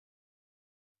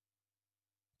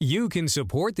You can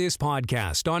support this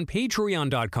podcast on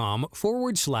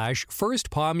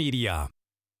patreon.com/firstpawmedia.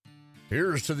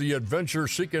 Here's to the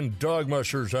adventure-seeking dog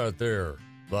mushers out there.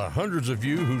 The hundreds of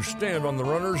you who stand on the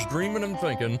runners dreaming and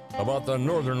thinking about the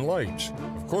Northern Lights.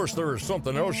 Of course, there is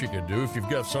something else you can do if you've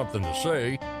got something to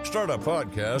say. Start a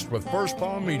podcast with First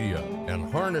Paw Media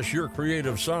and harness your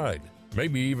creative side.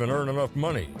 Maybe even earn enough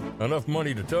money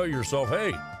to tell yourself,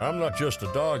 hey, I'm not just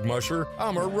a dog musher,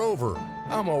 I'm a rover,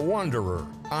 I'm a wanderer,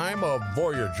 I'm a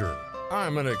voyager,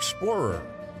 I'm an explorer.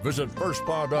 Visit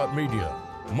firstpaw.media.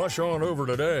 Mush on over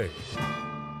today.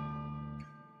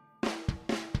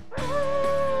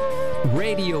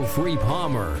 Radio Free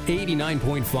Palmer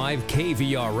 89.5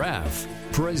 KVRF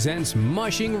presents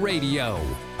Mushing Radio,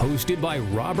 hosted by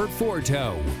Robert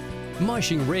Forto.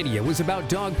 Mushing Radio is about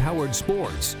dog-powered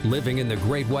sports, living in the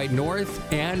Great White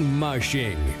North, and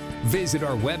mushing. Visit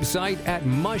our website at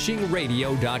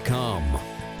mushingradio.com.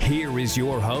 Here is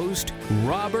your host,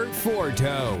 Robert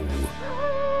Forto.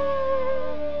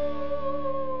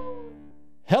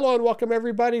 Hello and welcome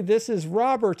everybody. This is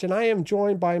Robert and I am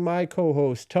joined by my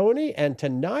co-host Tony, and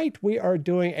tonight we are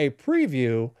doing a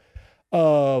preview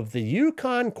of the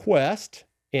Yukon Quest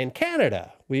in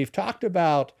Canada. We've talked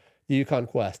about the Yukon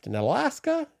Quest in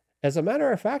Alaska. As a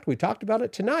matter of fact, we talked about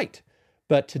it tonight.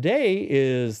 But today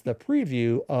is the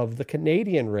preview of the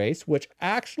Canadian race, which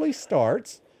actually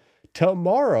starts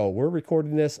tomorrow. We're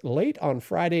recording this late on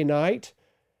Friday night,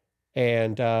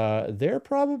 and they're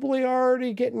probably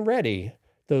already getting ready.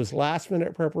 Those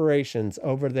last-minute preparations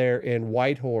over there in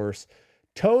Whitehorse.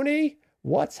 Tony,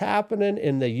 what's happening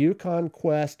in the Yukon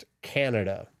Quest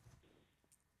Canada?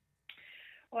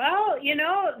 Well,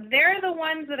 they're the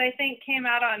ones that I think came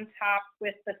out on top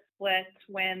with the split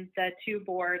when the two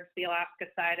boards, the Alaska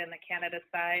side and the Canada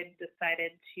side,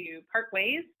 decided to part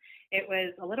ways. It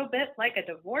was a little bit like a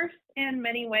divorce in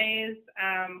many ways,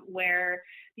 where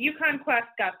the Yukon Quest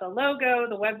got the logo,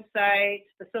 the website,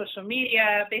 the social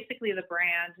media, basically the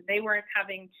brand. They weren't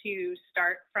having to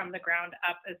start from the ground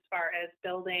up as far as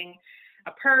building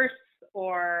a purse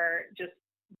or just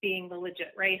being the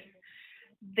legit race.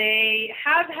 They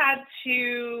have had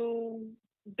to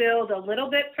build a little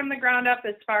bit from the ground up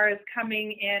as far as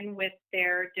coming in with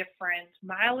their different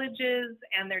mileages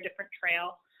and their different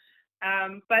trail.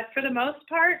 But for the most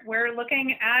part, we're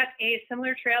looking at a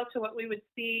similar trail to what we would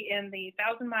see in the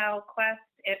 1,000-mile quest.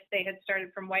 If they had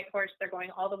started from Whitehorse, they're going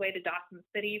all the way to Dawson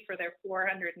City for their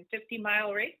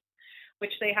 450-mile race,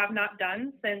 which they have not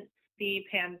done since the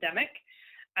pandemic.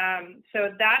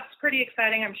 So that's pretty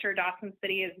exciting. I'm sure Dawson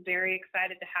City is very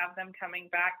excited to have them coming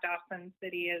back. Dawson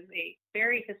City is a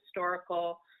very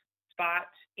historical spot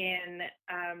in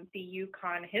the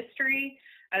Yukon history,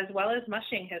 as well as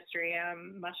mushing history.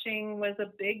 Mushing was a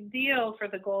big deal for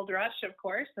the gold rush, of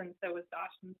course, and so was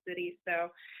Dawson City.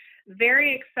 So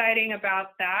very exciting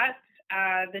about that.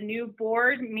 The new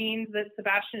board means that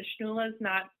Sebastian Schnulla is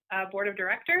not a board of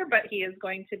director, but he is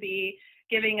going to be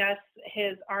giving us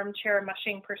his armchair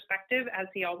mushing perspective, as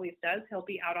he always does. He'll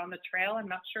be out on the trail. I'm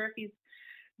not sure if he's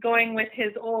going with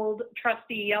his old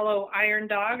trusty yellow iron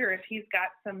dog or if he's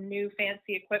got some new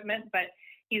fancy equipment, but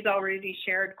he's already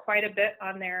shared quite a bit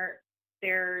on their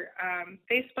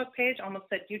Facebook page, almost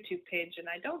said YouTube page, and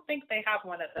I don't think they have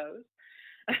one of those.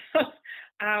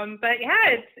 But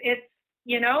yeah, it's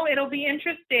it'll be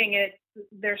interesting.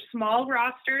 There's small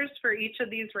rosters for each of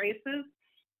these races.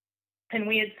 And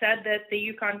we had said that the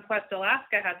Yukon Quest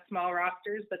Alaska had small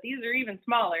rosters, but these are even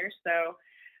smaller. So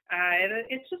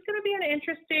it's just going to be an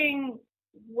interesting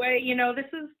way.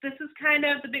 This is kind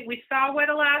of the big. We saw what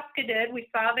Alaska did. We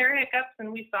saw their hiccups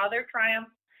and we saw their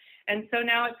triumphs. And so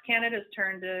now it's Canada's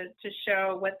turn to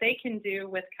show what they can do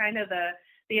with kind of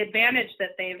the advantage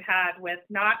that they've had with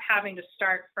not having to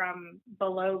start from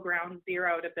below ground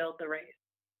zero to build the race.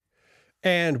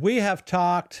 And we have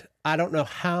talked, I don't know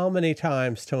how many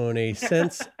times, Tony,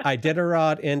 since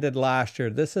Iditarod ended last year.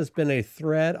 This has been a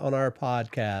thread on our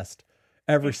podcast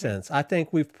ever since. I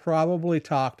think we've probably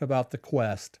talked about the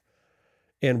Quest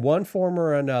in one form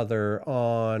or another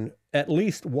on at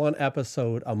least one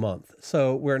episode a month.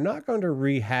 So we're not going to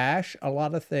rehash a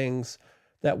lot of things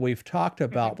that we've talked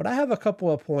about, but I have a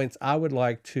couple of points I would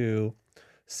like to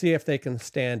see if they can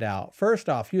stand out. First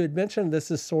off, you had mentioned this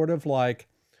is sort of like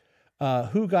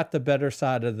who got the better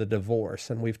side of the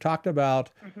divorce. And we've talked about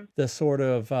the sort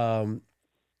of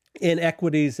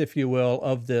inequities, if you will,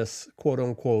 of this quote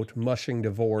unquote mushing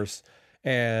divorce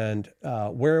and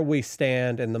where we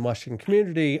stand in the mushing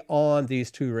community on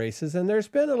these two races. And there's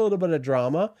been a little bit of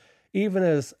drama, even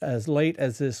as late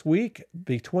as this week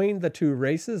between the two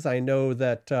races. I know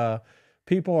that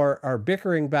people are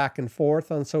bickering back and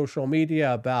forth on social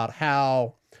media about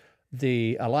how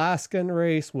the Alaskan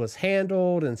race was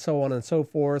handled and so on and so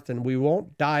forth. And we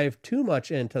won't dive too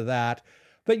much into that.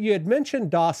 But you had mentioned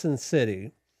Dawson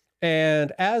City.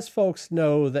 And as folks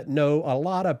know that know a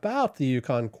lot about the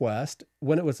Yukon Quest,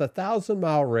 when it was a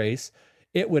 1,000-mile race,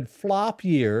 it would flop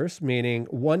years, meaning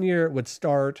one year it would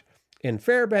start in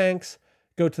Fairbanks,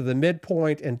 go to the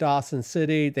midpoint in Dawson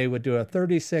City. They would do a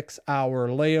 36-hour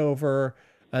layover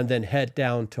and then head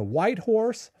down to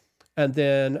Whitehorse. And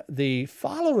then the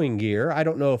following year, I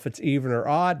don't know if it's even or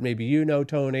odd, maybe you know,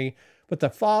 Tony, but the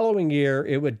following year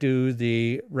it would do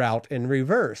the route in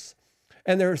reverse.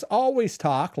 And there's always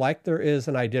talk, like there is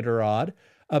in Iditarod,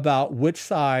 about which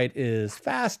side is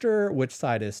faster, which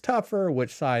side is tougher,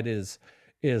 which side is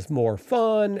more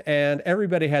fun. And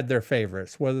everybody had their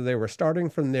favorites, whether they were starting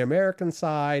from the American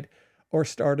side or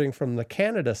starting from the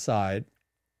Canada side.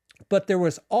 But there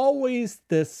was always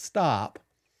this stop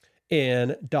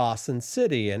in Dawson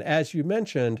City. And as you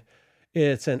mentioned,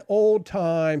 it's an old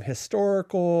time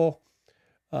historical,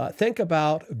 think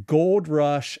about gold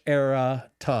rush era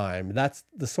time. That's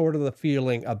the sort of the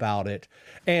feeling about it.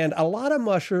 And a lot of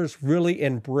mushers really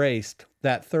embraced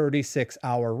that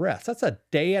 36-hour rest. That's a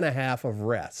day and a half of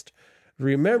rest.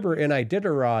 Remember, in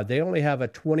Iditarod, they only have a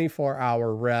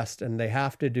 24-hour rest, and they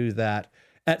have to do that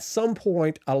at some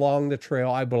point along the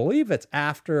trail. I believe it's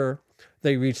after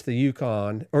they reach the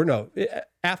Yukon, or no,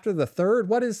 after the third.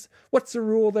 What's the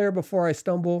rule there before I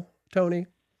stumble, Tony?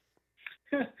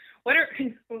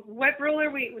 What rule are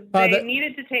we? They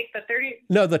needed to take the 30.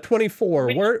 No, the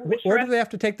 24. Where rest? do they have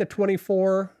to take the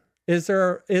 24? Is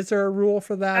there a rule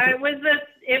for that? It was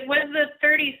the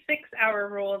 36-hour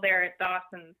rule there at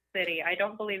Dawson City. I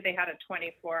don't believe they had a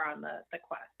 24 on the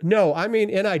quest. No, I mean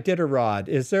in Iditarod.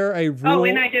 Is there a rule? Oh,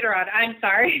 in Iditarod. I'm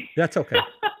sorry. That's okay.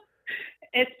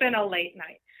 It's been a late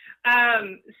night.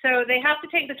 So they have to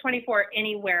take the 24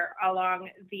 anywhere along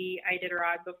the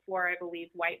Iditarod before, I believe,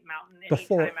 White Mountain.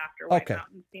 Anytime after White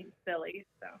Mountain seems silly.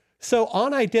 So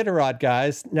on Iditarod,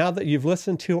 guys, now that you've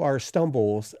listened to our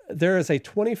stumbles, there is a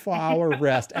 24-hour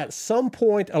rest at some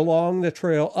point along the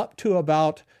trail up to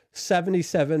about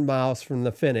 77 miles from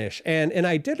the finish. And in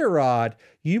Iditarod,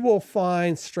 you will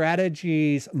find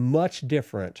strategies much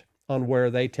different on where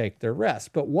they take their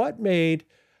rest. But what made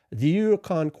the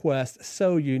Yukon Quest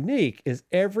so unique is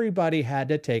everybody had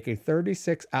to take a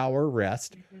 36-hour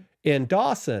rest in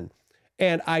Dawson.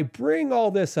 And I bring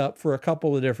all this up for a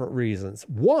couple of different reasons.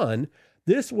 One,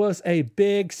 this was a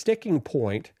big sticking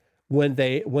point when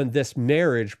this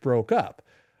marriage broke up.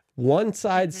 One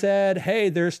side said, hey,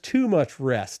 there's too much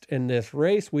rest in this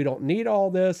race. We don't need all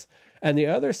this. And the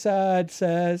other side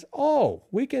says, oh,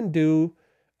 we can do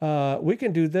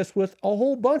this with a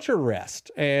whole bunch of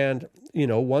rest. And,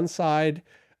 one side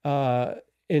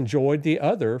enjoyed the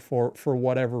other for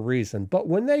whatever reason. But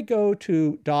when they go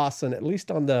to Dawson, at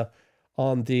least on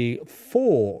the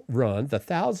full run, the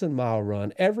 1,000-mile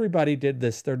run, everybody did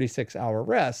this 36-hour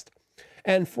rest.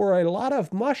 And for a lot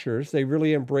of mushers, they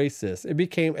really embraced this. It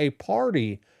became a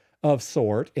party of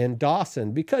sort in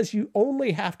Dawson because you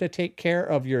only have to take care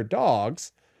of your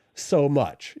dogs so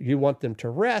much. You want them to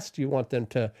rest. You want them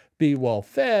to be well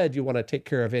fed. You want to take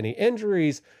care of any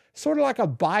injuries, sort of like a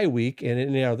bye week in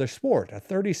any other sport. A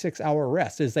 36-hour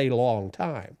rest is a long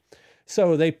time.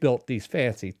 So they built these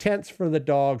fancy tents for the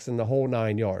dogs and the whole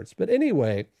 9 yards. But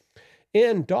anyway,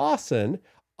 in Dawson,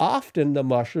 often the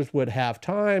mushers would have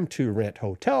time to rent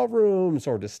hotel rooms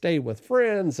or to stay with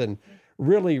friends and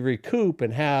really recoup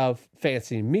and have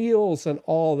fancy meals and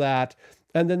all that.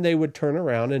 And then they would turn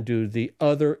around and do the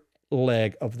other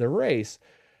leg of the race.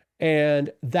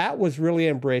 And that was really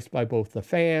embraced by both the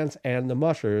fans and the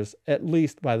mushers, at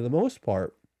least by the most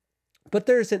part. But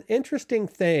there's an interesting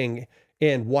thing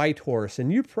in Whitehorse,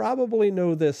 and you probably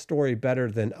know this story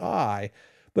better than I,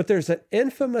 but there's an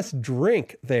infamous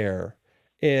drink there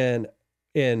in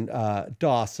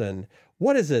Dawson.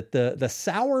 What is it? The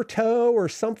sour toe or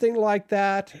something like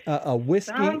that? A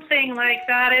whiskey? Something like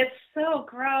that. It's so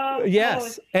gross.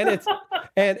 Yes, and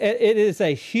it is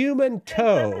a human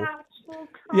toe.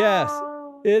 Yes,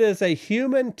 it is a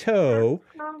human toe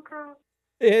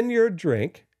in your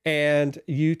drink, and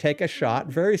you take a shot,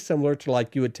 very similar to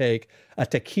like you would take a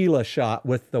tequila shot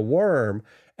with the worm,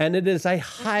 and it is a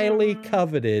highly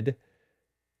coveted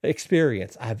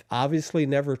experience. I've obviously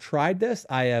never tried this.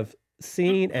 I have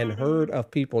seen and heard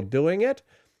of people doing it,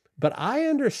 but I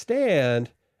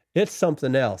understand it's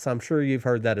something else. I'm sure you've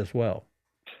heard that as well.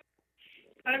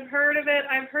 I've heard of it.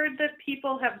 I've heard that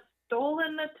people have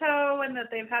stolen the toe and that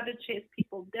they've had to chase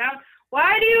people down.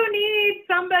 Why do you need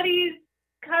somebody's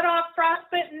cut off,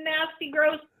 frostbitten, nasty,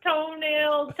 gross toe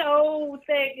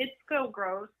thing? It's so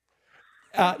gross.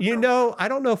 I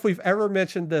don't know if we've ever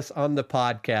mentioned this on the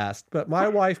podcast, but my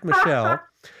wife, Michelle,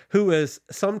 who is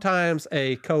sometimes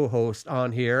a co-host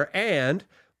on here and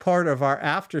part of our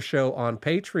after show on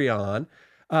Patreon,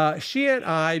 she and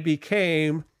I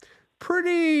became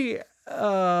pretty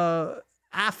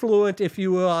affluent, if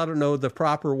you will, I don't know the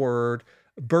proper word,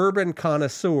 bourbon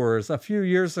connoisseurs a few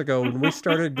years ago when we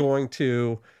started going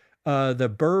to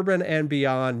the Bourbon and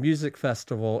Beyond Music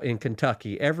Festival in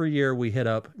Kentucky. Every year we hit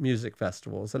up music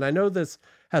festivals. And I know this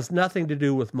has nothing to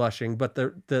do with mushing, but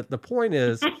the point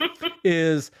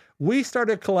is we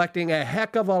started collecting a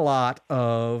heck of a lot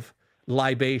of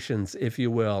libations, if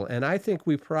you will. And I think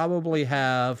we probably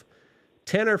have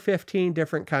 10 or 15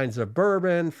 different kinds of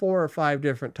bourbon, 4 or 5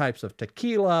 different types of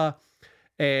tequila,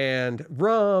 and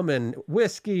rum and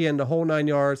whiskey and the whole 9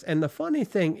 yards. And the funny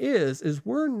thing is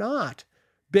we're not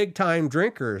big time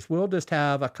drinkers. We'll just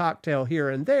have a cocktail here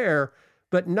and there,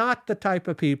 but not the type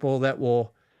of people that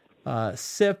will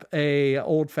sip a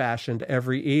old fashioned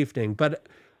every evening. But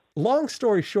long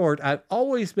story short, I've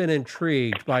always been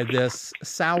intrigued by this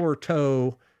sour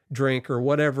toe drink or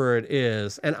whatever it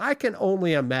is. And I can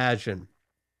only imagine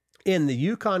in the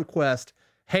Yukon Quest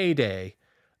heyday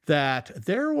that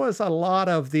there was a lot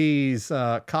of these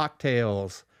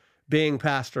cocktails being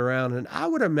passed around. And I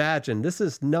would imagine this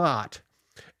is not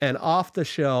an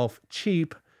off-the-shelf,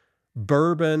 cheap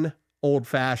bourbon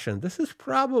old-fashioned. This is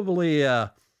probably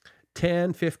a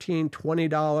 $10, $15,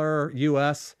 $20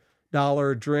 US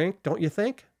dollar drink, don't you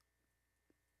think?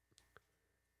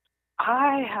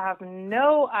 I have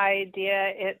no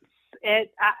idea.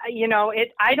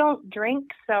 I don't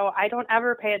drink, so I don't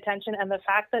ever pay attention. And the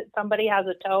fact that somebody has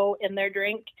a toe in their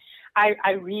drink,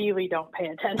 I really don't pay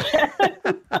attention.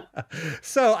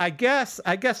 So I guess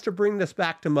to bring this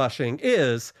back to mushing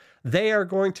is they are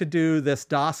going to do this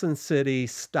Dawson City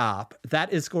stop.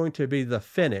 That is going to be the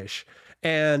finish.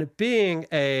 And being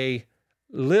a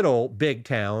little big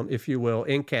town, if you will,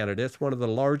 in Canada, it's one of the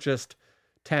largest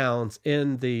towns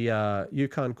in the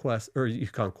Yukon Quest,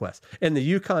 in the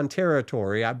Yukon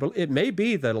Territory. It may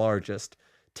be the largest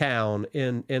town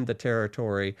in the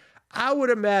territory. I would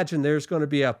imagine there's going to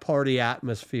be a party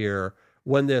atmosphere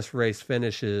when this race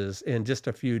finishes in just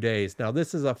a few days. Now,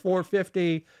 this is a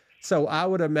 450, so I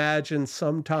would imagine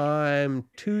sometime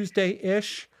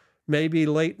Tuesday-ish, maybe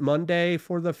late Monday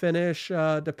for the finish,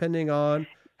 depending on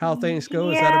how things go.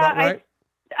 Is that about right?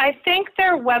 I think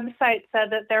their website said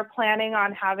that they're planning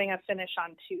on having a finish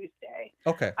on Tuesday.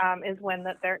 Okay. Is when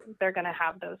that they're going to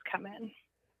have those come in.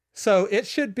 So it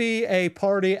should be a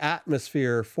party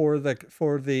atmosphere for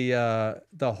the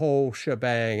whole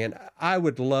shebang, and I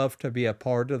would love to be a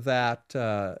part of that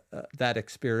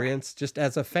experience just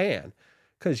as a fan,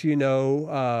 because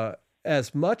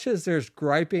as much as there's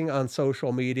griping on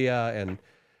social media and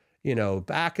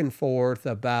back and forth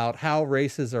about how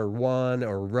races are won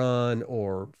or run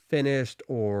or finished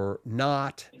or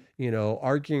not,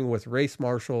 arguing with race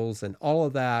marshals and all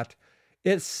of that,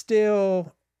 it's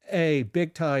still a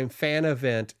big time fan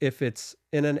event if it's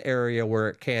in an area where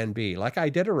it can be. Like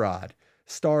Iditarod,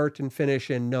 start and finish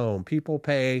in Nome. People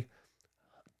pay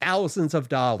thousands of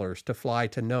dollars to fly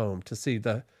to Nome to see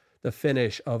the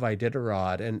finish of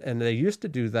Iditarod. And they used to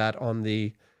do that on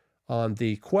the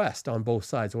quest on both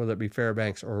sides, whether it be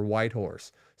Fairbanks or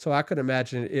Whitehorse. So I could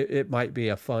imagine it might be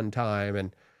a fun time.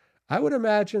 And I would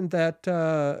imagine that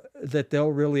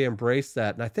they'll really embrace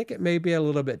that. And I think it may be a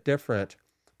little bit different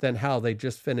than how they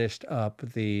just finished up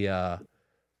the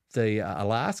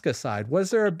Alaska side.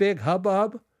 Was there a big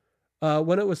hubbub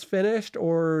when it was finished,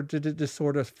 or did it just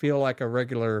sort of feel like a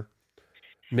regular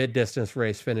mid-distance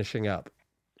race finishing up?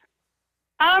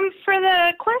 For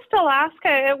the Quest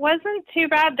Alaska, it wasn't too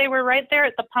bad. They were right there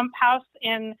at the pump house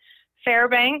in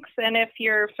Fairbanks, and if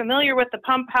you're familiar with the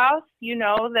pump house, you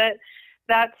know that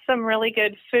that's some really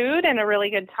good food and a really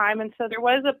good time. And so there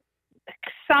was a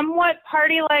somewhat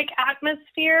party-like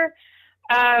atmosphere,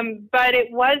 but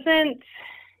it wasn't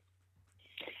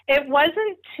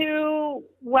too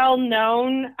well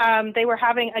known. They were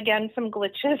having, again, some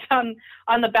glitches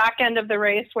on the back end of the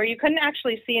race where you couldn't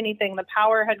actually see anything. The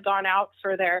power had gone out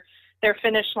for their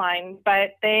finish line,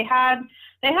 but they had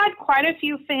quite a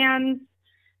few fans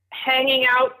hanging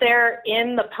out there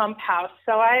in the pump house.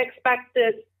 So I expect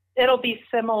that it'll be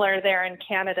similar there in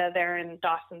Canada, there in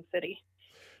Dawson City.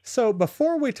 So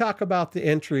before we talk about the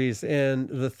entries in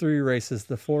the 3 races,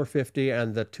 the 450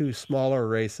 and the 2 smaller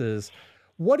races,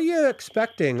 what are you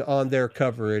expecting on their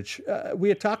coverage? We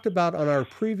had talked about on our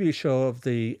preview show of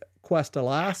the Quest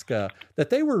Alaska that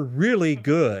they were really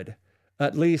good,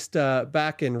 at least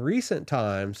back in recent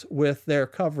times, with their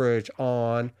coverage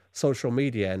on social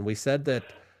media. And we said that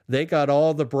they got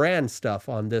all the brand stuff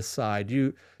on this side.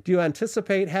 Do you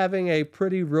anticipate having a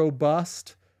pretty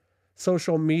robust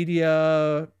social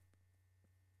media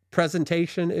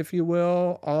presentation, if you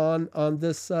will, on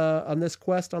this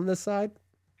quest on this side?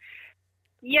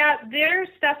 Yeah, their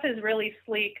stuff is really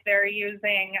sleek. They're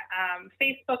using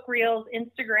Facebook Reels,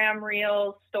 Instagram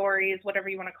Reels, Stories, whatever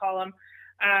you want to call them.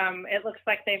 It looks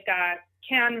like they've got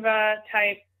Canva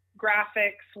type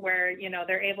graphics where,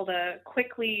 they're able to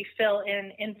quickly fill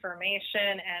in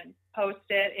information and post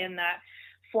it in that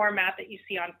format that you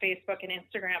see on Facebook and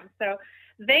Instagram. So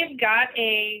they've got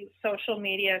a social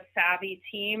media savvy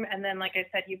team. And then, like I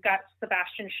said, you've got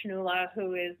Sebastian Schnula,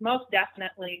 who is most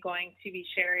definitely going to be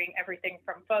sharing everything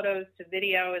from photos to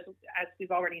video, as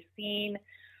we've already seen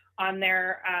on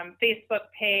their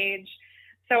Facebook page.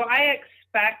 So I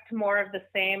expect more of the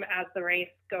same as the race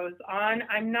goes on.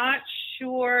 I'm not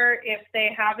sure if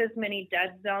they have as many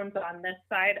dead zones on this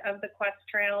side of the Quest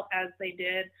Trail as they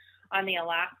did on the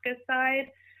Alaska side.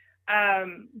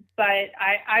 But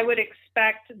I would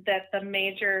expect that the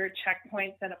major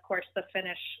checkpoints and, of course, the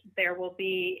finish, there will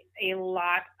be a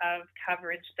lot of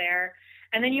coverage there.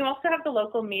 And then you also have the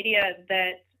local media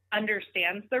that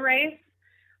understands the race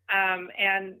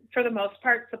and, for the most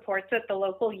part, supports it. The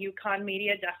local Yukon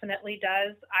media definitely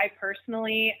does. I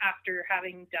personally, after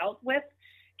having dealt with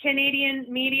Canadian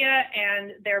media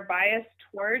and their bias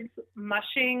towards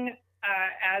mushing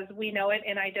as we know it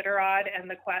in Iditarod and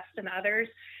the Quest and others,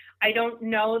 I don't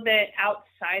know that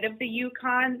outside of the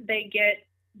Yukon they get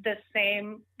the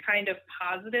same kind of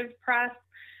positive press.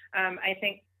 I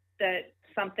think that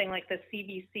something like the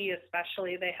CBC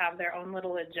especially, they have their own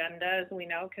little agenda, as we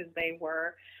know, because they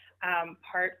were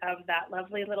part of that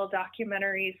lovely little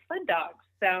documentary Sled Dogs.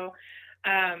 So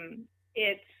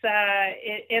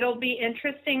it'll be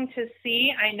interesting to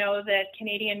see. I know that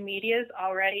Canadian media is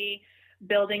already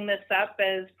building this up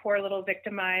as poor little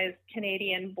victimized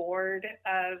Canadian board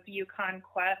of Yukon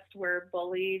Quest were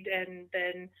bullied, and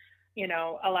then,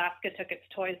 Alaska took its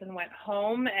toys and went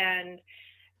home.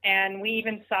 And we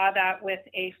even saw that with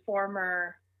a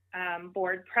former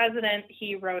board president.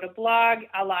 He wrote a blog.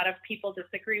 A lot of people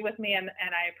disagree with me, and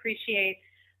I appreciate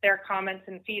their comments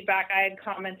and feedback. I had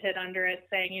commented under it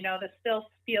saying, this still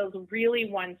feels really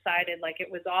one-sided, like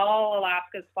it was all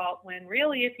Alaska's fault, when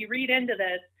really, if you read into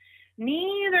this,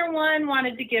 neither one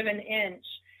wanted to give an inch,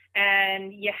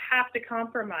 and you have to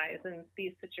compromise in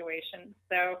these situations.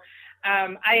 So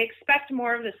I expect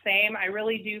more of the same. I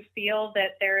really do feel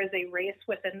that there is a race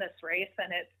within this race,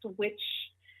 and it's which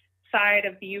side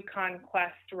of the Yukon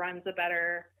Quest runs a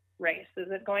better race. Is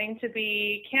it going to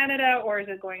be Canada or is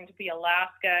it going to be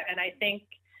Alaska? And I think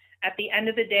at the end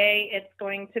of the day, it's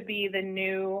going to be the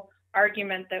new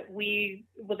argument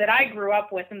that I grew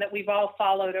up with and that we've all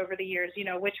followed over the years,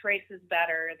 which race is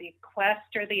better, the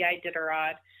Quest or the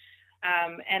Iditarod?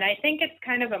 And I think it's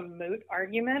kind of a moot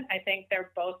argument. I think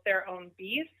they're both their own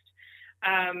beast.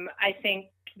 I think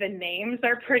the names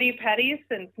are pretty petty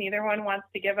since neither one wants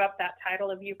to give up that title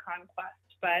of Yukon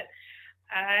Quest. But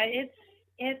I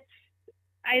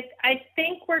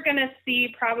think we're going to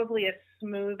see probably a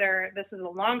smoother, this is a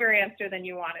longer answer than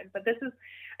you wanted, but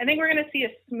I think we're going to see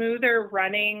a smoother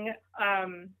running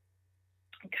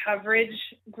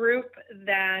coverage group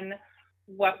than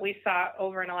what we saw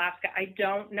over in Alaska. I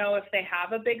don't know if they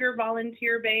have a bigger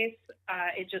volunteer base.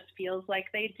 It just feels like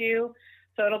they do.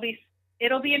 So it'll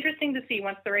be interesting to see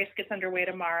once the race gets underway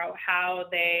tomorrow how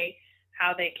they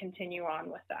continue on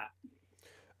with that.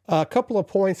 A couple of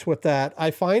points with that. I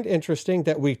find interesting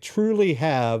that we truly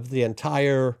have the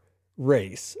entire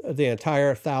race, the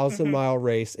entire 1,000-mile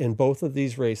race in both of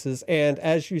these races. And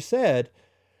as you said,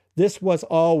 this was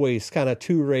always kind of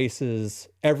two races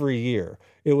every year.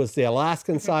 It was the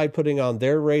Alaskan side putting on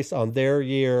their race on their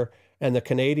year and the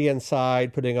Canadian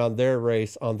side putting on their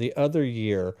race on the other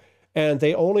year. And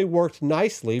they only worked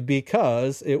nicely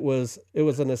because it was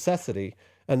a necessity.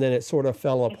 And then it sort of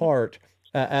fell apart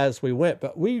as we went.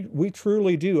 But we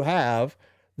truly do have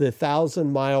the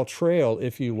 1,000-mile trail,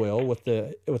 if you will, with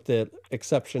the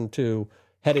exception to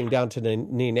heading down to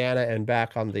Nenana and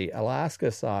back on the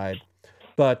Alaska side.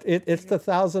 But it's the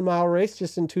 1,000-mile race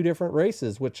just in two different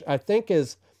races, which I think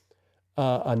is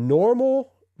a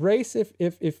normal race,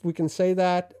 if we can say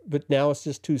that. But now it's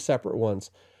just two separate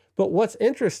ones. But what's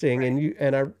interesting,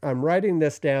 I'm writing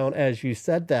this down as you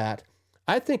said that,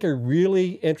 I think a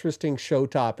really interesting show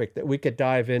topic that we could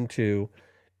dive into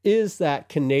is that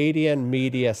Canadian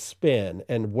media spin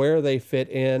and where they fit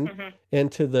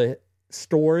into the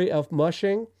story of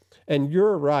mushing. And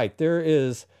you're right, there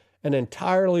is an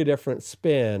entirely different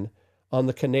spin on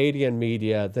the Canadian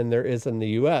media than there is in the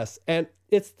U.S. And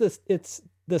it's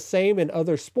the the same in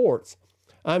other sports.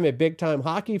 I'm a big time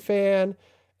hockey fan,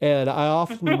 and I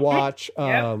often watch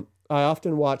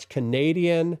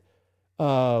Canadian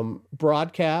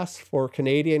broadcasts for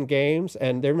Canadian games,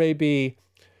 and there may be,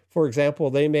 for example,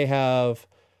 they may have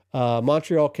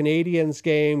Montreal Canadiens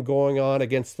game going on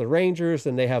against the Rangers,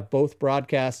 and they have both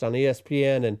broadcasts on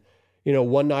ESPN. And,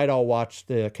 one night I'll watch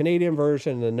the Canadian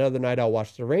version, and another night I'll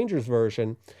watch the Rangers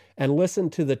version, and listen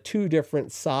to the two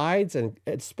different sides, and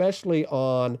especially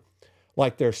on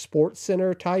like their Sports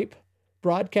Center type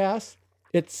broadcasts.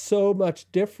 It's so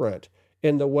much different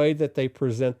in the way that they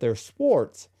present their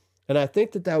sports. And I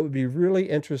think that would be really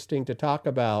interesting to talk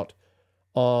about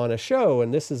on a show.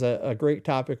 And this is a great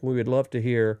topic. We would love to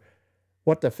hear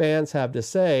what the fans have to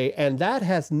say. And that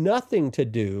has nothing to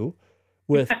do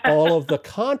with all of the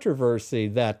controversy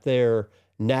that their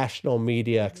national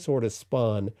media sort of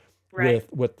spun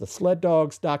with the Sled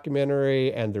Dogs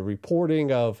documentary and the reporting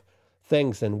of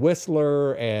things in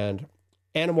Whistler and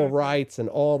animal rights and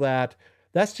all that.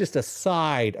 That's just a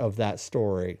side of that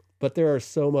story. But there are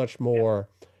so much more.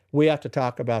 We have to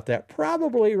talk about that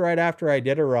probably right after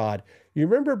Iditarod. You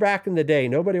remember back in the day,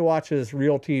 nobody watches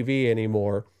real TV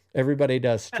anymore. Everybody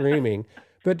does streaming.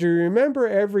 But do you remember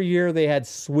every year they had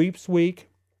Sweeps Week?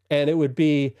 And it would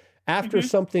be after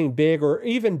something big, or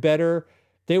even better,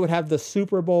 they would have the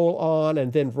Super Bowl on.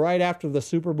 And then right after the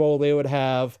Super Bowl, they would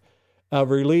have a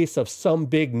release of some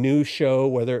big news show,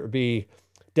 whether it be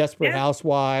Desperate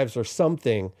Housewives or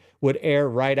something, would air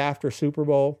right after Super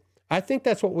Bowl. I think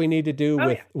that's what we need to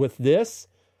do with this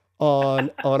on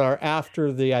our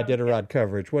after the Iditarod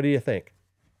coverage. What do you think?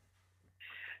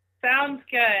 Sounds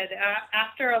good.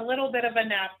 After a little bit of a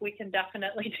nap, we can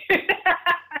definitely do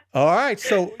that. All right.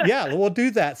 So, yeah, we'll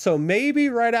do that. So maybe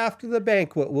right after the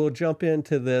banquet, we'll jump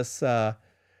into this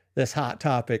this hot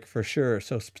topic for sure.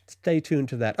 So stay tuned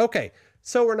to that. Okay.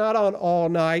 So we're not on all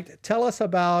night. Tell us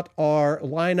about our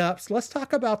lineups. Let's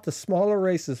talk about the smaller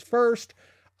races first.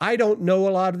 I don't know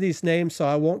a lot of these names, so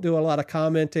I won't do a lot of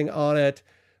commenting on it.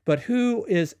 But who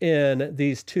is in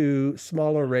these two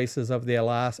smaller races of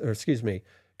the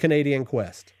Canadian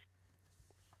Quest?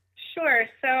 Sure.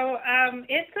 So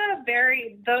it's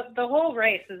the whole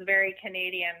race is very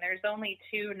Canadian. There's only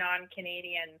two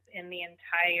non-Canadians in the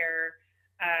entire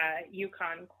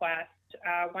Yukon Quest.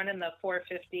 One in the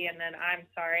 450, and then I'm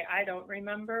sorry, I don't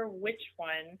remember which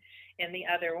one in the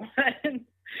other one.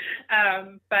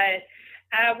 But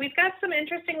we've got some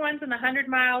interesting ones in the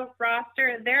 100-mile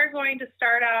roster. They're going to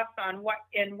start off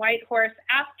in Whitehorse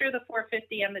after the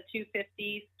 450 and the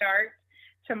 250 start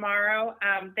tomorrow.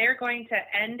 They're going to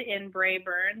end in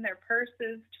Braeburn. Their purse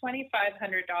is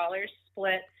 $2,500,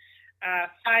 split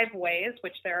 5 ways,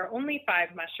 which there are only 5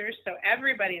 mushers, so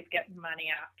everybody's getting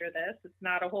money after this. It's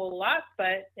not a whole lot,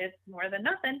 but it's more than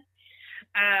nothing.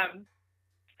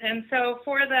 And so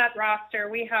for that roster,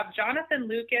 we have Jonathan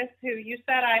Lucas, who you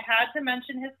said I had to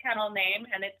mention his kennel name,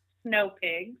 and it's Snow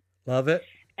Pigs. Love it.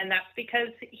 And that's because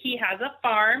he has a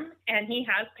farm, and he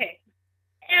has pigs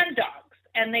and dogs,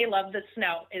 and they love the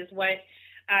snow, is what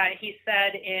he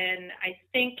said in, I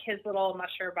think, his little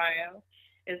musher bio.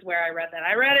 Is where I read that.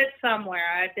 I read it somewhere.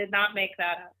 I did not make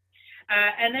that up.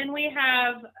 And then we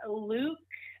have Luke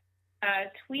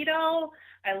Tweedle.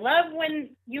 I love when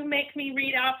you make me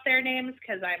read off their names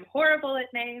because I'm horrible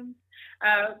at names.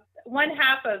 One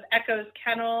half of Echo's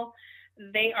Kennel.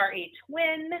 They are a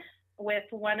twin with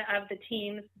one of the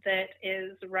teams that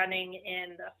is running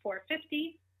in the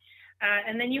 450.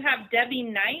 And then you have Debbie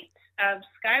Knight of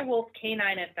Skywolf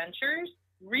Canine Adventures.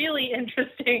 Really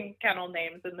interesting kennel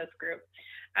names in this group.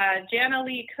 Jana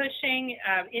Lee Cushing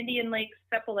of Indian Lake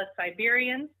Cephalus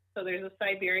Siberians. So there's a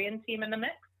Siberian team in the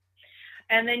mix.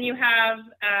 And then you have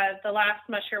the last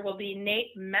musher will be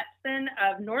Nate Metzen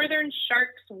of Northern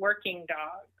Sharks Working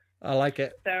Dogs. I like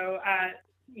it. So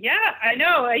yeah, I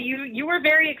know you were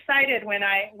very excited when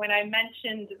I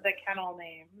mentioned the kennel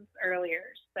names earlier.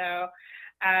 So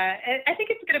I think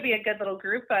it's going to be a good little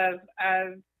group of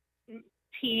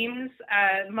teams.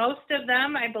 Most of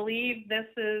them, I believe, this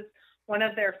is one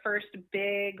of their first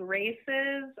big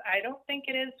races. I don't think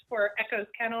it is for Echo's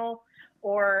Kennel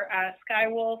or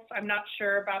Skywolf. I'm not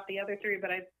sure about the other 3, but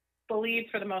I believe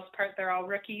for the most part they're all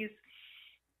rookies.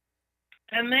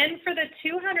 And then for the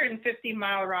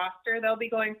 250-mile roster, they'll be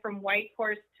going from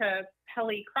Whitehorse to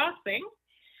Pelly Crossing.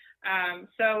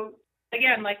 So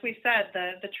again, like we said,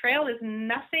 the trail is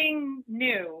nothing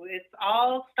new. It's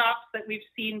all stops that we've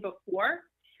seen before.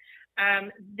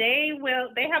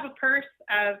 They have a purse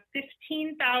of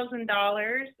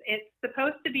 $15,000. It's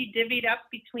supposed to be divvied up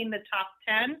between the top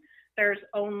 10. There's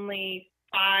only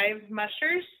 5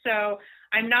 mushers, so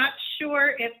I'm not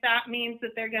sure if that means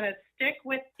that they're going to stick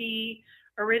with the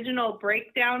original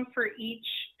breakdown for each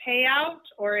payout,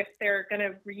 or if they're going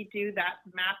to redo that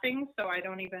mapping. So I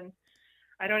don't even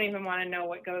want to know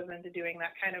what goes into doing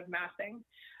that kind of mapping.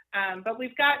 But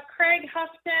we've got Craig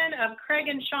Houghton of Craig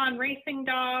and Sean Racing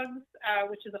Dogs,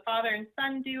 which is a father and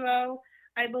son duo,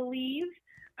 I believe.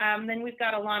 Then we've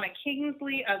got Alana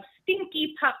Kingsley of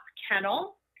Stinky Pup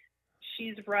Kennel.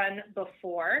 She's run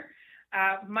before.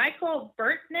 Michael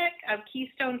Burtnick of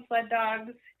Keystone Sled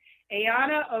Dogs.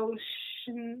 Ayana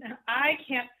Ocean, I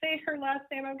can't say her last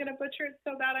name. I'm going to butcher it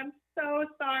so bad. I'm so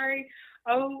sorry.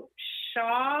 O'Shaughnessy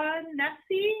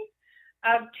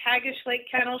of Tagish Lake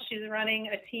Kennel. She's running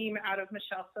a team out of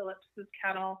Michelle Phillips's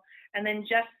kennel. And then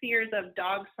Jess Sears of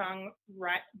Dog Song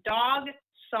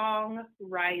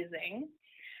Rising.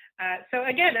 So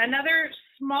again, another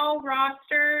small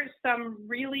roster, some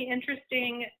really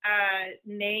interesting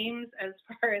names as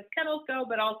far as kennels go,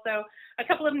 but also a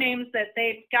couple of names that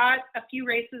they've got a few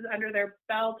races under their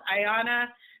belt. Ayana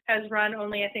has run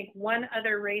only, I think, one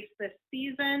other race this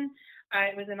season.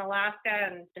 It was in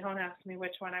Alaska, and don't ask me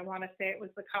which one. I want to say it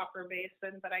was the Copper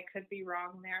Basin, but I could be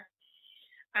wrong there.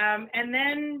 And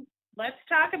then let's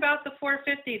talk about the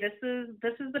 450. This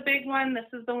is the big one.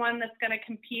 This is the one that's going to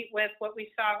compete with what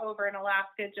we saw over in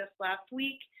Alaska just last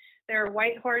week. Their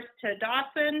Whitehorse to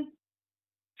Dawson.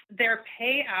 Their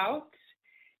payout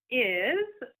is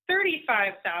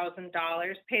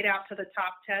 $35,000 paid out to the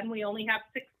top 10. We only have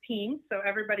 16, so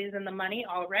everybody's in the money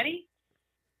already.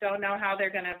 Don't know how they're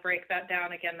going to break that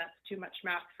down. Again, that's too much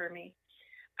math for me.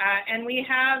 And we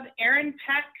have Aaron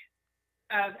Peck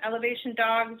of Elevation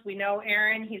Dogs. We know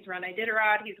Aaron. He's run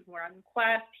Iditarod. He's run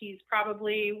Quest. He's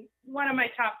probably one of my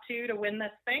top two to win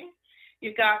this thing.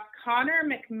 You've got Connor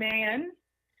McMahon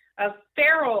of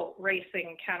Feral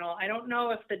Racing Kennel. I don't know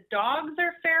if the dogs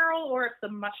are feral or if the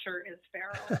musher is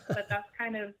feral, but that's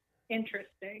kind of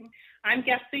interesting. I'm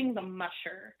guessing the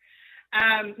musher.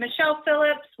 Michelle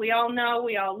Phillips, we all know,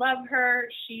 we all love her.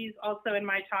 She's also in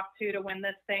my top two to win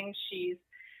this thing. She's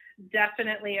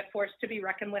definitely a force to be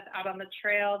reckoned with out on the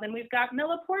trail. Then we've got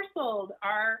Milla Porsold,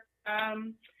 our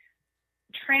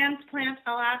transplant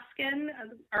Alaskan,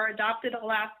 our adopted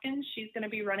Alaskan. She's going to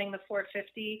be running the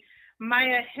 450.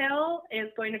 Maya Hill is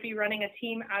going to be running a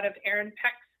team out of Aaron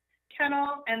Peck's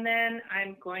kennel. And then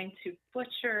I'm going to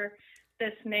butcher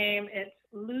this name. It's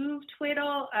Louv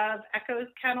Twiddle of Echo's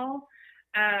Kennel.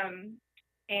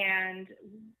 And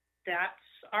that's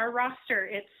our roster.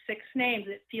 It's 6 names.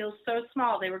 It feels so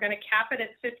small. They were going to cap it at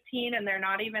 15, and they're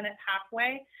not even at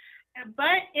halfway.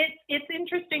 But it's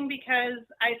interesting because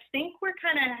I think we're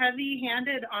kind of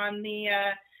heavy-handed on the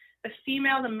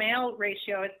female to male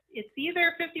ratio. It's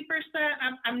either 50%.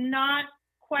 I'm not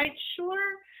quite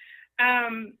sure.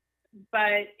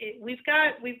 But we've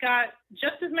got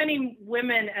just as many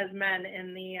women as men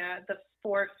in the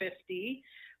 450.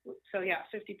 So yeah,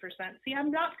 50%. See, I'm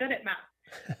not good at math.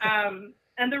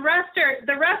 And the rest are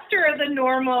the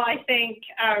normal, I think,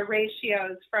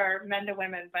 ratios for men to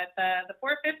women. But the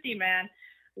 450, man,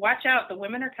 watch out. The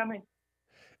women are coming.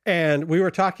 And we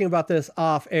were talking about this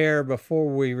off air before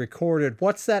we recorded.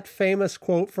 What's that famous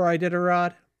quote for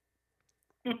Iditarod?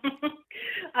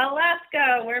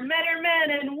 Alaska, where men are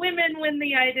men and women win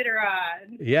the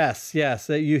Iditarod. Yes.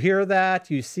 You hear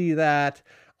that, you see that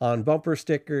on bumper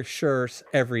stickers, shirts,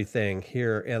 everything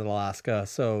here in Alaska.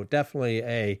 So definitely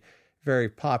a very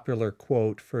popular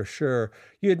quote for sure.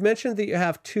 You had mentioned that you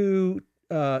have two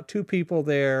people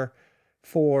there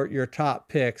for your top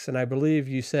picks, and I believe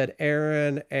you said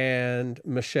Aaron and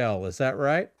Michelle. Is that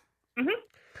right? Mm-hmm.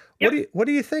 Yep. What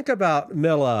do you think about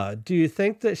Milla? Do you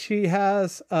think that she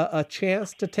has a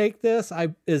chance to take this?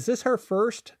 Is this her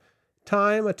first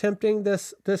time attempting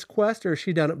this quest, or has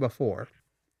she done it before?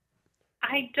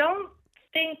 I don't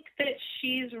think that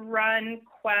she's run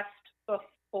Quest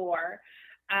before.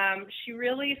 She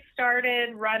really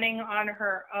started running on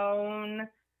her own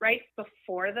right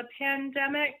before the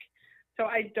pandemic. So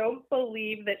I don't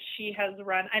believe that she has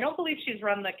run. I don't believe she's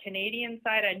run the Canadian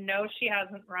side. I know she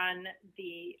hasn't run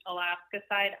the Alaska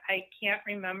side. I can't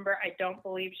remember. I don't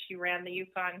believe she ran the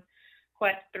Yukon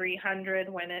Quest 300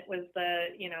 when it was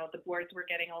the boards were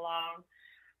getting along.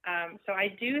 So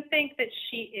I do think that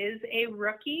she is a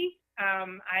rookie.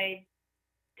 I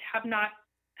have not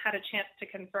had a chance to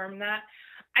confirm that.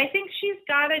 I think she's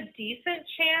got a decent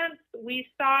chance. We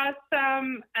saw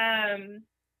some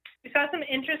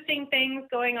interesting things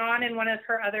going on in one of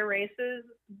her other races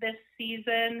this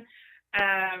season.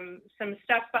 Some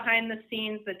stuff behind the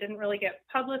scenes that didn't really get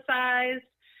publicized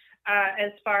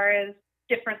as far as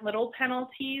different little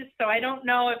penalties. So I don't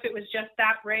know if it was just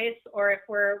that race or if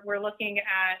we're looking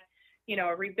at,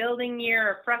 a rebuilding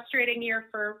year, a frustrating year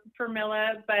for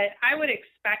Milla, but I would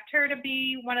expect her to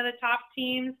be one of the top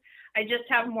teams. I just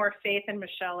have more faith in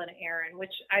Michelle and Aaron,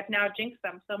 which I've now jinxed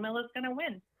them. So Milla's going to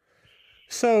win.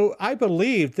 So I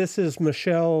believe this is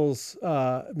Michelle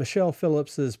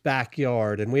Phillips's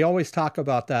backyard. And we always talk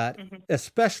about that,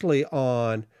 especially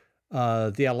on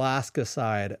the Alaska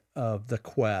side of the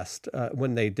Quest.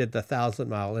 When they did the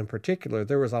 1,000-mile in particular,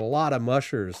 there was a lot of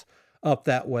mushers up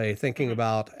that way, thinking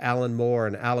about Alan Moore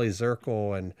and Ali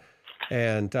Zirkle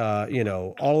and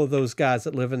all of those guys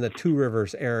that live in the Two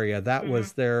Rivers area. That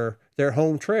was their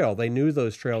home trail. They knew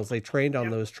those trails. They trained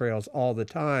on those trails all the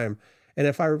time. And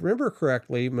if I remember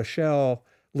correctly, Michelle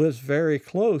lives very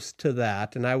close to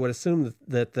that. And I would assume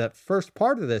that that first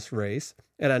part of this race,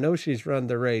 and I know she's run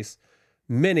the race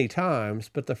many times,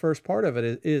 but the first part of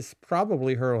it is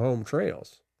probably her home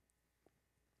trails.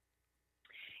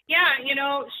 Yeah,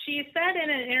 she said in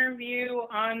an interview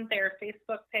on their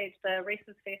Facebook page, the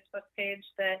race's Facebook page,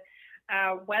 that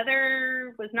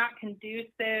weather was not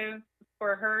conducive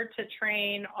for her to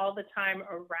train all the time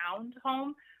around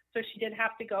home. So she did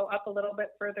have to go up a little bit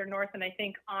further north and I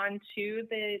think onto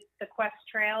the Quest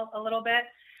Trail a little bit.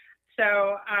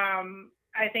 So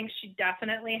I think she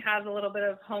definitely has a little bit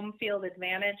of home field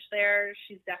advantage there.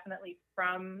 She's definitely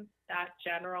from that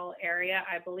general area,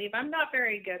 I believe. I'm not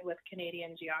very good with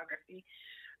Canadian geography,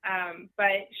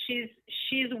 but she's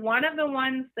one of the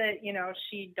ones that,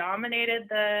 she dominated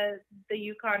the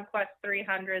Yukon Quest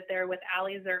 300 there with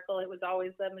Ali Zirkle. It was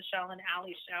always the Michelle and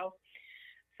Ali show.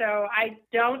 So I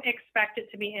don't expect it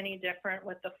to be any different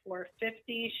with the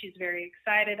 450. She's very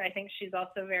excited. I think she's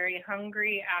also very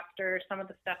hungry after some of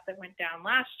the stuff that went down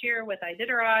last year with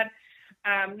Iditarod.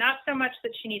 Not so much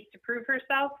that she needs to prove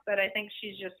herself, but I think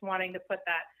she's just wanting to put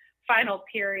that final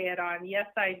period on, yes,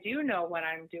 I do know what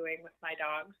I'm doing with my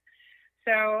dogs.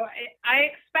 So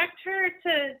I expect her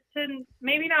to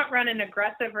maybe not run an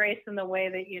aggressive race in the way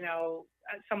that,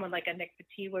 someone like a Nick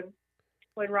Petit would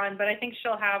run, but I think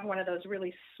she'll have one of those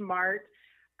really smart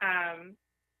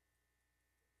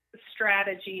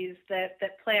strategies that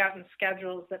play out in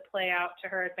schedules that play out to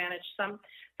her advantage.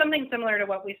 Something similar to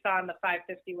what we saw in the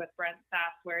 550 with Brent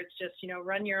Sass, where it's just,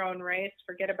 run your own race,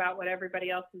 forget about what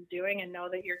everybody else is doing, and know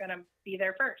that you're going to be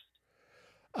there first.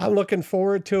 I'm looking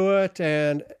forward to it,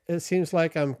 and it seems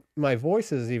like my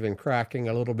voice is even cracking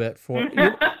a little bit for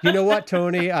you know what,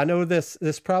 Tony? I know this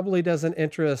probably doesn't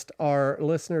interest our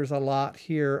listeners a lot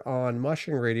here on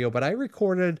Mushing Radio, but I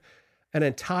recorded an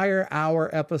entire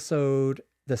hour episode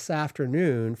this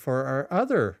afternoon for our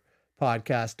other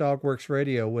podcast, Dogworks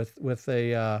Radio, with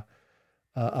a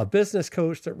business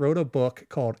coach that wrote a book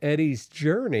called Eddie's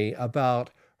Journey about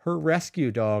her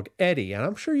rescue dog, Eddie. And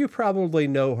I'm sure you probably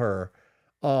know her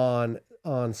on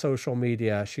social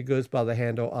media. She goes by the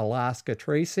handle Alaska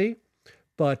Tracy,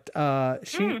 but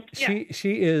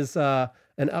she is an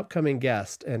upcoming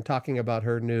guest and talking about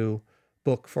her new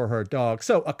book for her dog.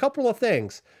 So a couple of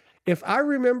things. If I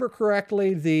remember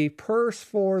correctly, the purse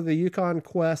for the Yukon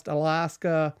Quest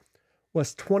Alaska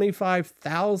was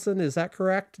 $25,000. Is that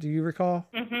correct? Do you recall?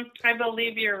 Mm-hmm. I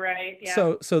believe you're right.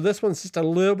 Yeah. So this one's just a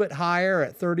little bit higher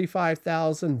at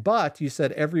 $35,000, but you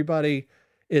said everybody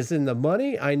is in the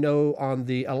money. I know on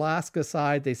the Alaska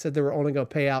side, they said they were only going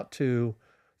to pay out to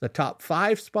the top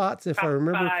 5 spots, if I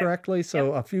remember correctly.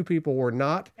 So a few people were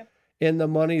not in the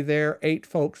money there. 8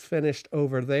 folks finished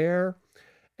over there.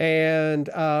 And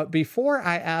before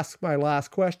I ask my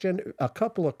last question, a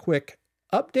couple of quick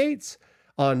updates.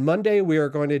 On Monday, we are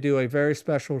going to do a very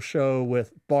special show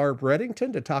with Barb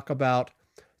Reddington to talk about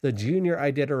the Junior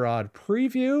Iditarod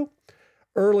preview.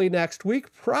 Early next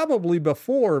week, probably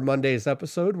before Monday's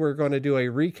episode, we're going to do a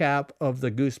recap of the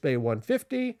Goose Bay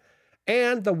 150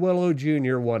 and the Willow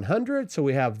Junior 100. So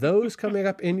we have those coming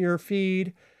up in your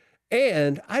feed.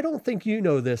 And I don't think you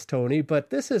know this, Tony, but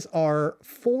this is our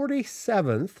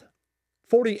 48th,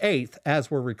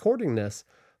 as we're recording this,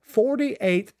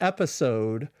 48th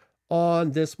episode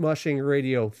on this Mushing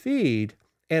Radio feed.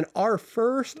 And our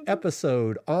first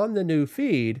episode on the new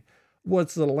feed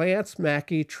was the Lance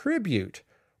Mackey tribute.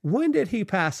 When did he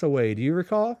pass away? Do you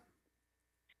recall?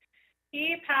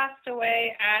 He passed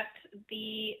away at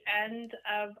the end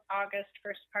of August,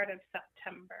 first part of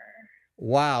September.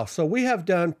 Wow. So we have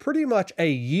done pretty much a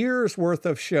year's worth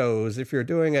of shows. If you're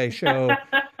doing a show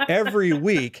every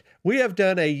week, we have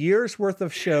done a year's worth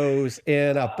of shows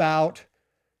in about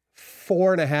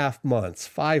 4.5 months,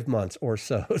 5 months or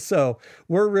so. So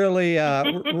we're really,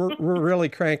 we're really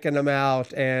cranking them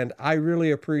out, and I really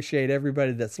appreciate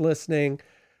everybody that's listening.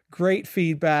 Great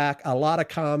feedback. A lot of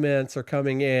comments are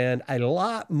coming in, a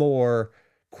lot more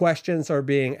Questions are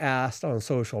being asked on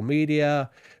social media.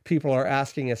 People are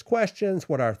asking us questions,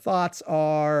 what our thoughts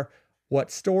are,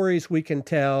 what stories we can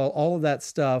tell, all of that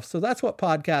stuff. So that's what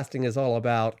podcasting is all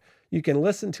about. You can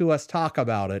listen to us talk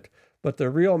about it, but the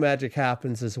real magic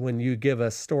happens is when you give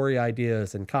us story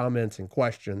ideas and comments and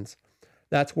questions.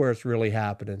 That's where it's really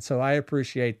happening. So I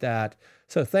appreciate that.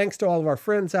 So thanks to all of our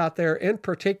friends out there, in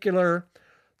particular,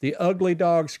 the Ugly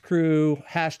Dogs crew,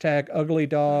 hashtag Ugly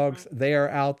Dogs. They are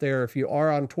out there. If you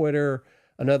are on Twitter,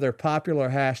 another popular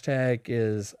hashtag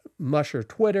is Musher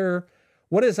Twitter.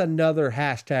 What is another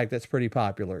hashtag that's pretty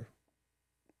popular?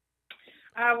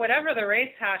 Whatever the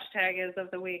race hashtag is of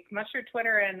the week. Musher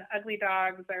Twitter and Ugly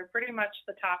Dogs are pretty much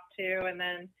the top two. And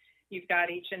then you've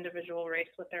got each individual race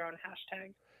with their own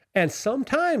hashtag. And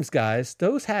sometimes, guys,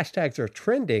 those hashtags are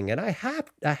trending. And I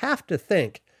have to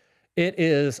think it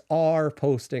is our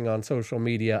posting on social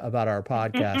media about our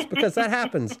podcast, because that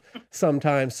happens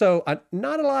sometimes. So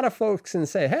not a lot of folks can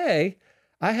say, hey,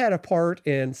 I had a part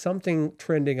in something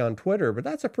trending on Twitter, but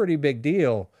that's a pretty big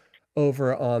deal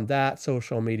over on that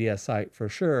social media site for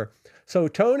sure. So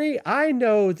Tony, I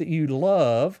know that you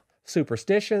love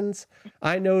superstitions.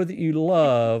 I know that you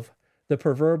love the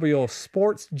proverbial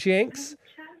sports jinx,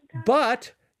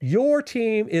 but your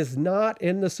team is not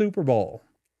in the Super Bowl.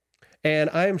 And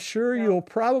I'm sure you'll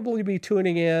probably be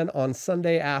tuning in on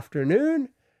Sunday afternoon.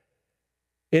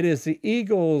 It is the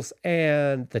Eagles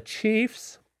and the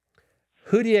Chiefs.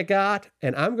 Who do you got?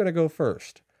 And I'm going to go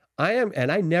first.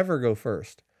 And I never go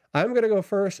first. I'm going to go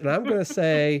first, and I'm going to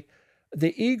say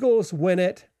the Eagles win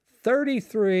it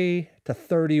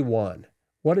 33-31.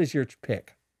 What is your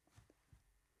pick?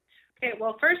 Okay,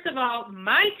 well, first of all,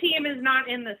 my team is not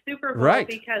in the Super Bowl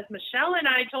because Michelle and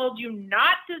I told you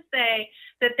not to say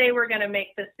that they were going to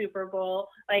make the Super Bowl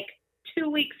like 2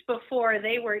 weeks before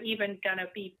they were even going to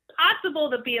be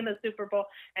possible to be in the Super Bowl.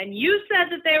 And you said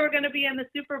that they were going to be in the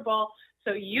Super Bowl.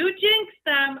 So you jinxed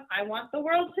them. I want the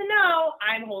world to know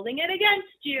I'm holding it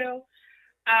against you.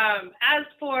 As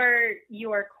for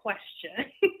your question,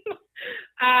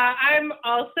 I'm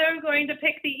also going to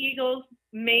pick the Eagles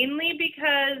mainly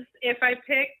because if I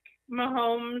pick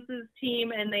Mahomes'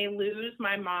 team and they lose,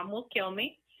 my mom will kill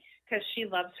me because she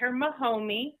loves her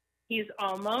Mahomie. He's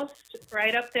almost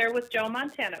right up there with Joe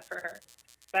Montana for her.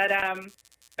 But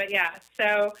yeah,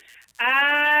 so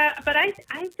but I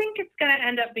think it's going to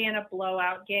end up being a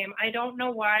blowout game. I don't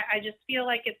know why. I just feel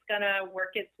like it's going to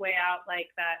work its way out like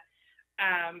that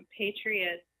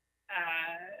Patriots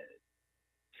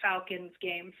Falcons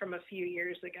game from a few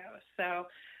years ago. So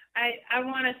I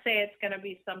want to say it's going to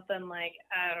be something like,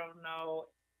 I don't know,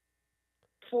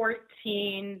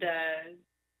 14 to,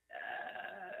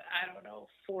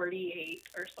 48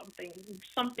 or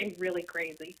something really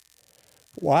crazy.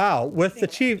 Wow. With the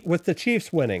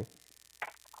Chiefs winning.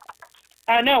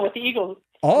 No, with the Eagles.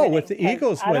 Oh, with the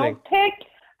Eagles winning.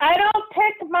 I don't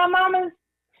pick my mama's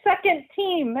second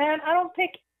team, man. I don't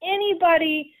pick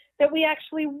anybody that we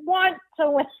actually want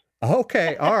to win.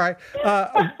 Okay, all right.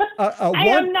 I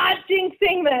am not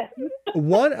jinxing this.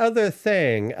 One other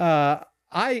thing,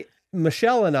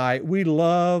 Michelle and I, we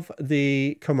love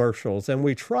the commercials, and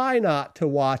we try not to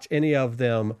watch any of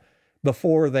them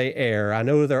before they air. I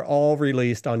know they're all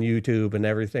released on YouTube and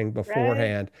everything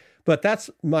beforehand, but that's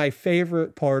my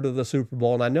favorite part of the Super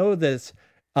Bowl, and I know that's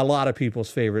a lot of people's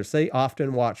favorites. They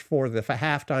often watch for the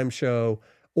halftime show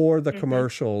or the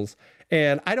commercials.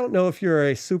 And I don't know if you're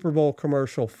a Super Bowl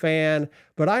commercial fan,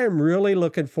 but I am really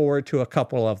looking forward to a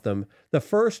couple of them. The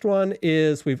first one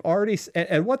is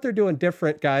and what they're doing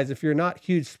different, guys, if you're not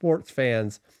huge sports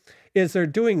fans, is they're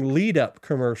doing lead-up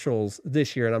commercials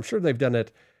this year. And I'm sure they've done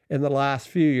it in the last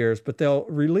few years, but they'll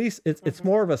release, it's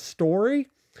more of a story,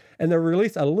 and they'll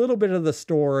release a little bit of the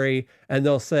story, and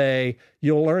they'll say,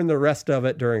 you'll learn the rest of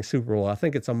it during Super Bowl. I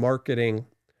think it's a marketing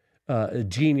a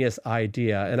genius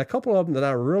idea. And a couple of them that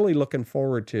I'm really looking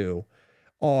forward to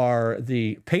are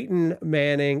the Peyton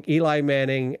Manning, Eli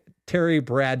Manning, Terry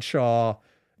Bradshaw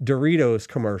Doritos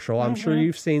commercial. I'm sure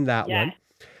you've seen that one.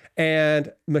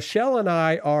 And Michelle and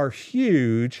I are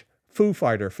huge Foo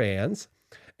Fighter fans.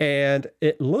 And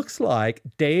it looks like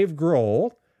Dave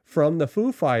Grohl from the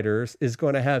Foo Fighters is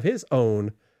going to have his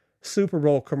own Super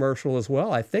Bowl commercial as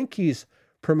well. I think he's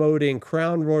promoting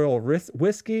Crown Royal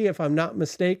whiskey, if I'm not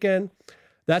mistaken.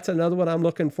 That's another one I'm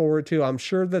looking forward to. I'm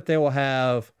sure that they will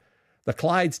have the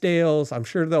Clydesdales. I'm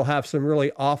sure they'll have some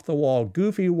really off-the-wall,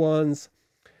 goofy ones.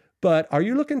 But are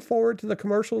you looking forward to the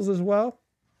commercials as well?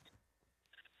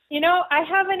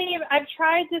 I've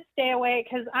tried to stay away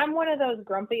because I'm one of those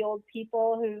grumpy old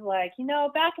people who's like,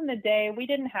 back in the day, we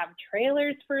didn't have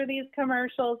trailers for these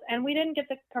commercials, and we didn't get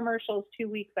the commercials 2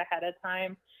 weeks ahead of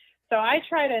time. So I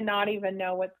try to not even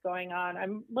know what's going on.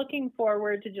 I'm looking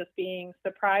forward to just being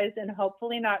surprised and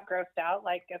hopefully not grossed out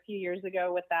like a few years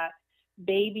ago with that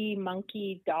baby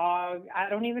monkey dog. I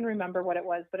don't even remember what it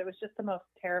was, but it was just the most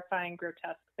terrifying,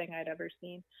 grotesque thing I'd ever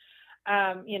seen.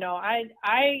 You know,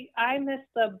 I miss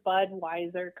the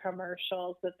Budweiser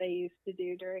commercials that they used to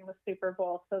do during the Super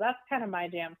Bowl. So that's kind of my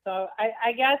jam. So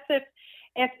I guess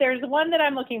if there's one that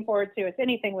I'm looking forward to, it's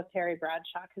anything with Terry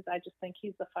Bradshaw, because I just think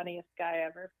he's the funniest guy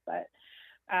ever. But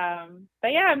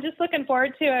yeah, I'm just looking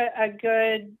forward to a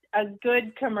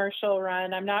good commercial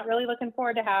run. I'm not really looking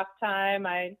forward to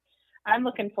halftime. I'm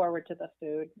looking forward to the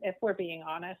food, if we're being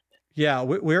honest. Yeah,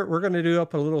 we're going to do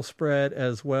up a little spread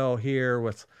as well here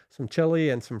with some chili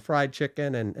and some fried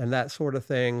chicken and that sort of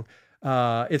thing.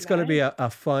 It's going to be a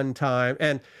fun time.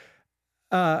 And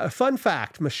a fun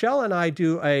fact, Michelle and I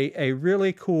do a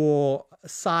really cool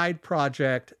side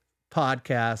project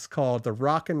podcast called the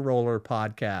Rock and Roller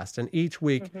Podcast. And each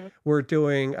week we're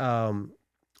doing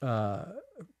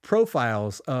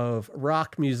profiles of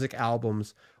rock music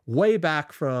albums way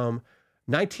back from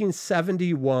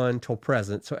 1971 till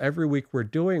present. So every week we're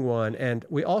doing one, and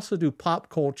we also do pop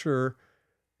culture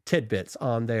tidbits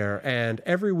on there. And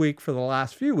every week for the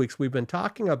last few weeks, we've been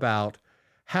talking about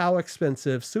how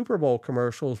expensive Super Bowl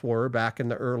commercials were back in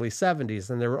the early 70s.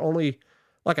 And they were only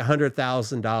like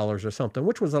 $100,000 or something,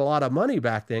 which was a lot of money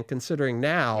back then, considering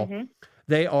now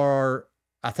they are,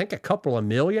 I think, a couple of $1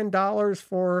 million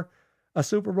for a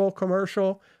Super Bowl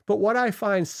commercial. But what I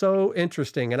find so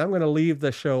interesting, and I'm going to leave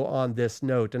the show on this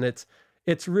note, and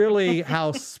it's really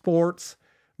how sports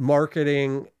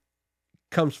marketing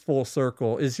comes full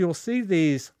circle, is you'll see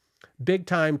these big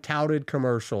time touted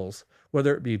commercials,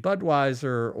 whether it be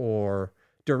Budweiser or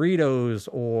Doritos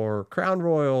or Crown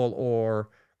Royal or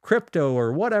crypto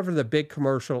or whatever the big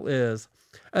commercial is.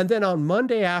 And then on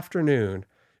Monday afternoon,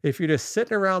 if you're just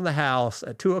sitting around the house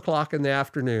at 2:00 in the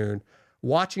afternoon,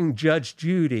 watching Judge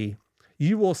Judy,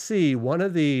 you will see one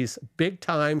of these big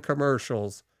time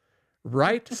commercials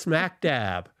right smack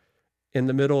dab in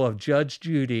the middle of Judge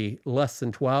Judy, less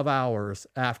than 12 hours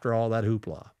after all that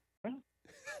hoopla.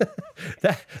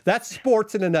 That's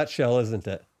sports in a nutshell, isn't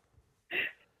it?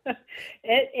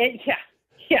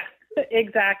 Yeah,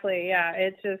 exactly. Yeah.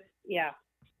 It's just, yeah.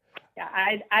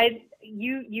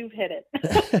 You've hit it.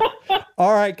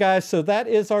 All right, guys. So that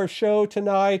is our show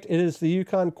tonight. It is the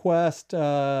Yukon Quest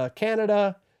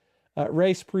Canada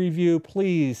race preview.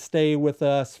 Please stay with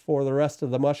us for the rest of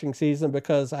the mushing season,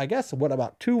 because I guess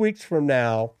about 2 weeks from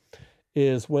now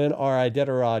is when our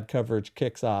Iditarod coverage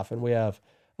kicks off, and we have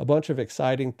a bunch of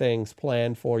exciting things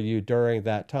planned for you during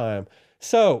that time.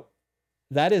 So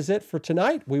that is it for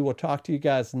tonight. We will talk to you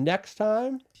guys next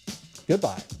time.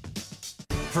 Goodbye.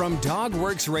 From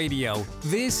Dogworks Radio,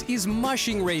 this is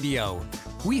Mushing Radio.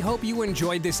 We hope you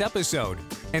enjoyed this episode,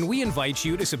 and we invite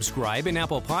you to subscribe in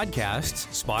Apple Podcasts,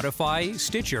 Spotify,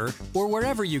 Stitcher, or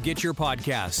wherever you get your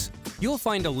podcasts. You'll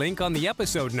find a link on the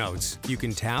episode notes. You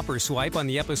can tap or swipe on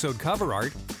the episode cover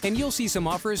art, and you'll see some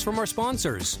offers from our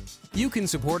sponsors. You can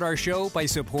support our show by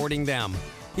supporting them.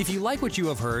 If you like what you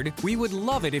have heard, we would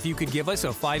love it if you could give us a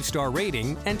 5-star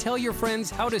rating and tell your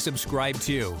friends how to subscribe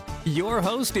too. Your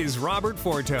host is Robert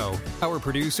Forto. Our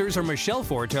producers are Michelle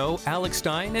Forto, Alex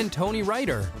Stein, and Tony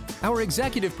Ryder. Our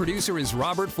executive producer is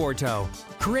Robert Forto.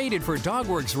 Created for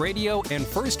Dogworks Radio and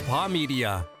First Paw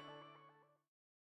Media.